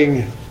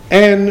sowing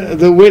and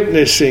the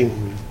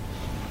witnessing.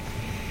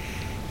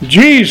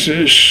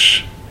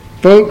 Jesus,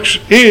 folks,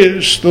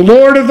 is the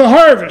Lord of the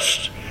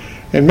harvest.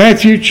 In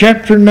Matthew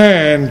chapter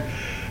 9,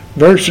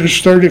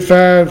 verses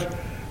 35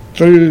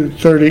 through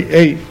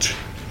 38.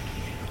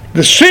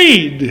 The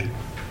seed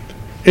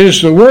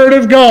is the Word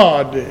of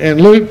God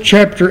in Luke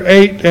chapter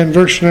 8 and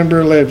verse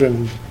number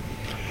 11.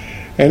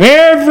 And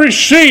every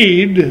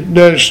seed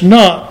does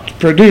not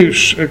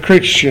produce a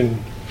Christian.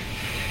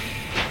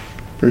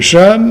 For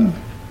some,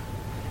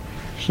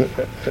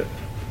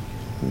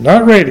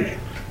 not ready.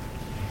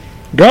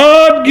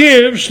 God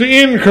gives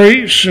the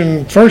increase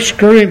in 1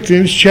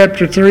 Corinthians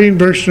chapter 3 and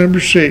verse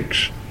number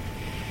 6.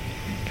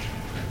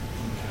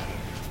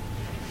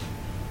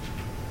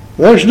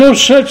 There's no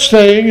such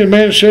thing, and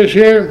man says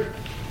here,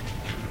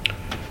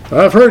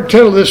 I've heard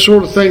tell of this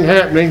sort of thing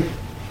happening.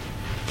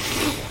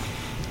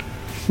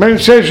 Man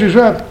says,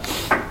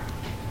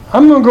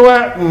 I'm going to go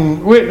out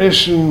and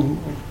witness and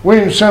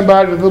win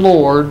somebody to the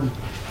Lord.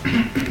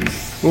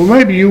 Well,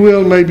 maybe you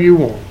will, maybe you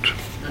won't.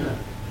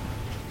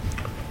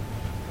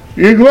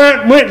 You go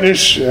out and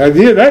witness,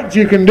 that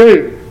you can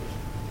do.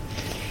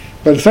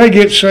 But if they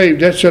get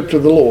saved, that's up to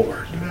the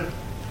Lord.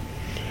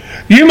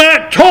 You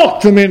might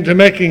talk them into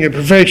making a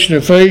profession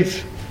of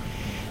faith,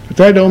 but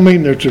that don't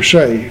mean that they're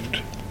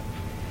saved.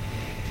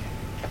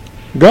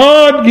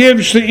 God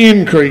gives the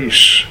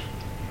increase.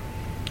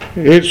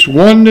 It's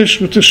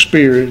oneness with the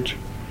Spirit.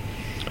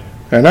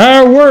 And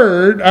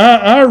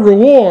our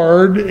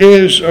reward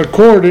is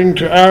according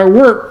to our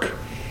work.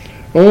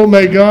 Oh,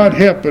 may God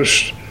help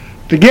us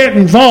to get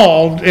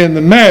involved in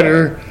the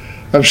matter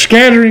of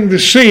scattering the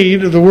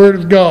seed of the Word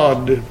of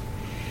God.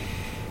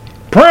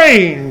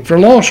 praying for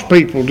lost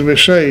people to be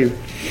saved.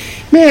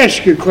 Let me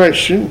ask you a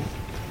question.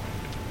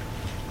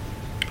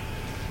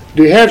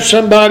 Do you have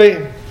somebody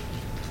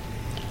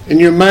in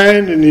your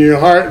mind and in your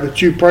heart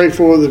that you pray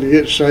for that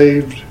get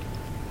saved?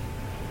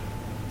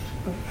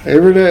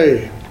 Every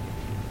day.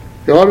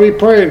 You ought to be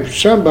praying for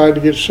somebody to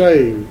get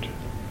saved.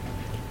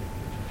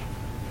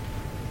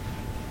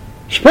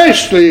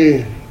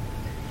 Especially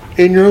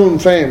in your own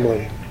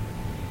family.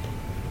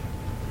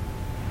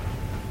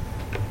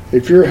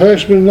 If your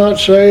husband's not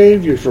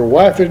saved, if your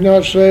wife is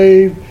not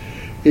saved,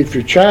 if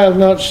your child's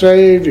not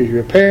saved, if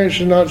your parents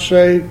are not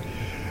saved,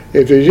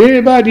 if there's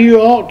anybody you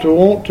ought to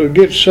want to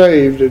get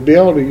saved, it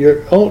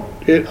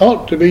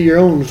ought to be your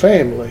own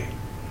family.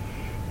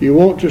 You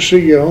want to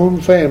see your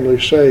own family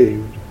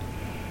saved.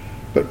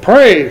 But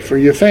pray for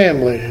your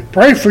family.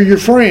 Pray for your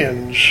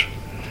friends.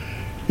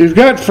 You've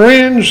got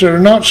friends that are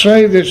not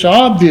saved. It's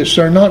obvious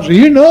they're not.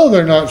 You know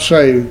they're not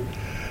saved.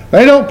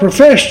 They don't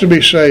profess to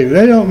be saved.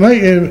 They don't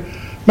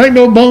make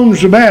no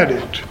bones about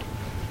it.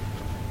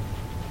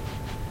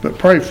 But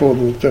pray for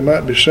them that they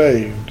might be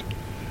saved.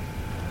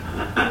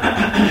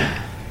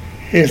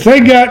 If they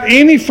got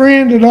any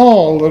friend at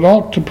all that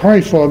ought to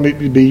pray for them, it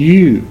would be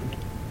you.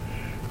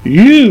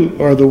 You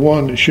are the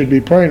one that should be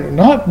praying.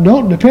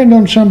 Don't depend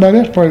on somebody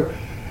else praying.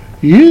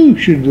 You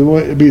should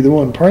be the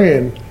one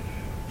praying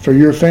for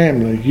your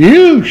family.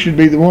 You should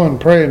be the one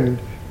praying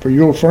for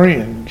your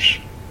friends,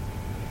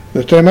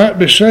 that they might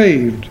be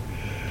saved.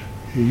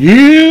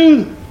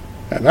 You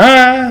and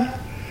I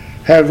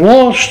have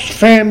lost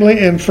family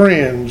and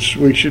friends.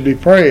 We should be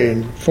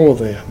praying for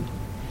them.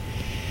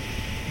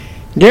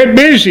 Get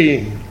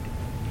busy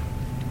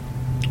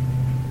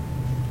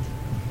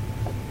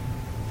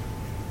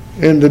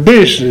in the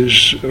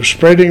business of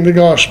spreading the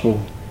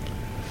gospel,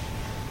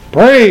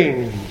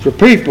 praying for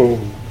people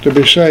to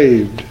be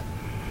saved.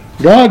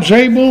 God's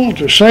able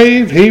to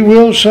save. He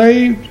will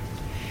save.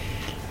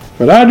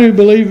 But I do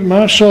believe in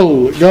my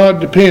soul that God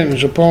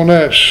depends upon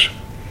us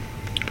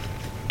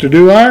to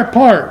do our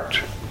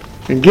part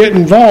and get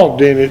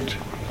involved in it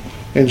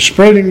in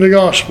spreading the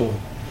gospel.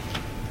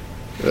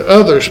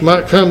 Others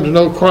might come to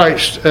know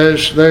Christ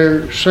as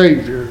their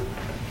Savior.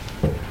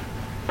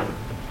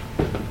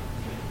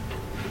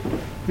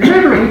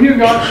 Remember when you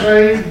got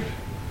saved,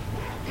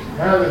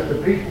 how that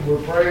the people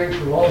were praying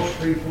for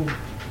lost people?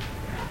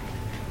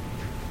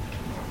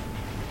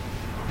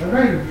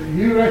 And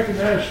you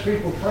recognize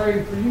people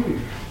praying for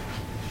you.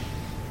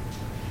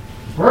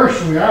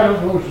 Personally, I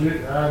don't know if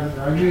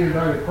I knew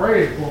anybody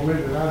praying for me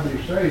that I'd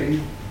be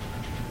saved.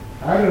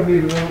 I don't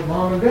even know that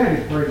Mom and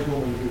Daddy prayed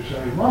for me to be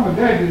saved. Mom and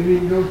Dad didn't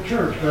even go to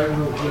church back in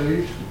those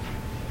days.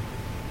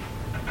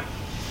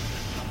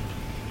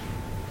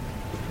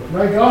 But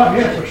may God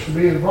help us to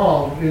be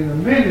involved in the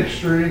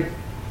ministry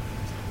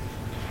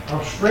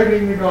of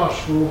spreading the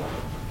gospel.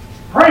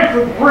 Pray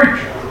for the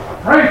preacher.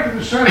 Pray for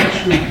the Sunday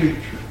school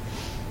teacher.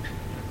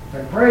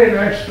 And pray and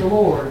ask the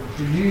Lord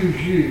to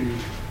use you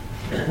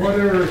in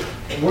whatever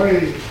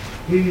way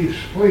He's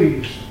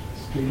pleased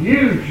to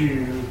use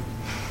you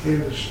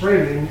in the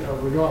spreading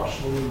of the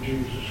gospel of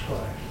Jesus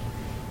Christ.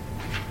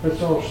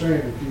 Let's all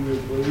stand if you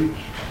would, please.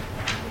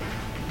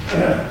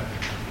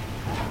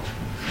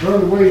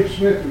 Brother Wade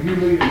Smith, will you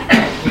lead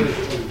us,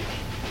 please?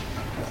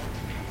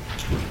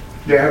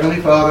 Dear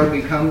Heavenly Father,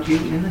 we come to you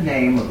in the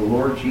name of the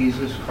Lord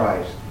Jesus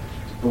Christ,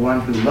 the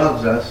one who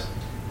loves us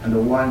and the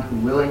one who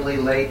willingly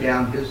laid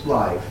down his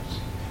life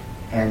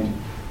and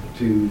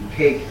to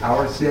take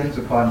our sins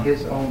upon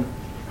his own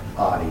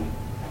body.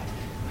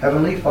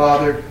 Heavenly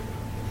Father,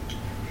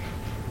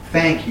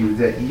 thank you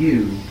that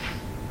you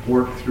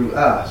work through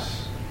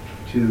us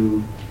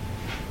to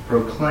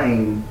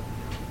proclaim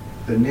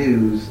the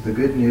news, the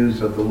good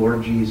news of the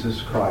Lord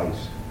Jesus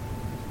Christ.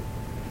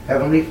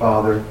 Heavenly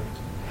Father,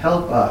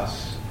 help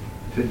us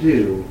to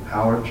do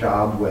our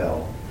job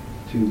well,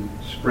 to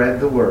spread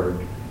the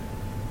word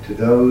to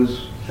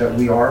those that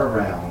we are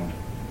around.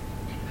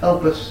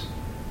 Help us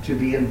to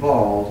be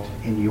involved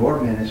in your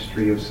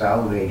ministry of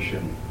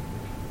salvation.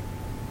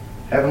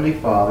 Heavenly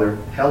Father,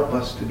 help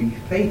us to be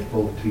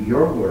faithful to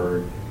your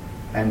word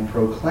and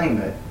proclaim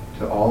it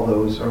to all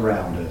those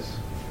around us.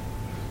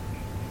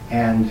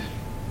 And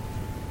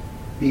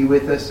be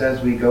with us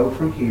as we go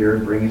from here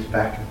and bring us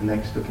back at the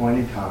next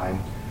appointed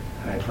time.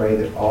 And I pray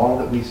that all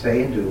that we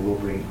say and do will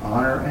bring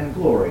honor and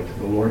glory to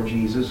the Lord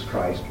Jesus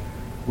Christ.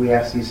 We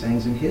ask these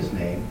things in his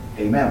name.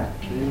 Amen.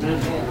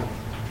 Amen.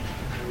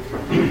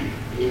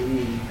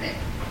 Amen.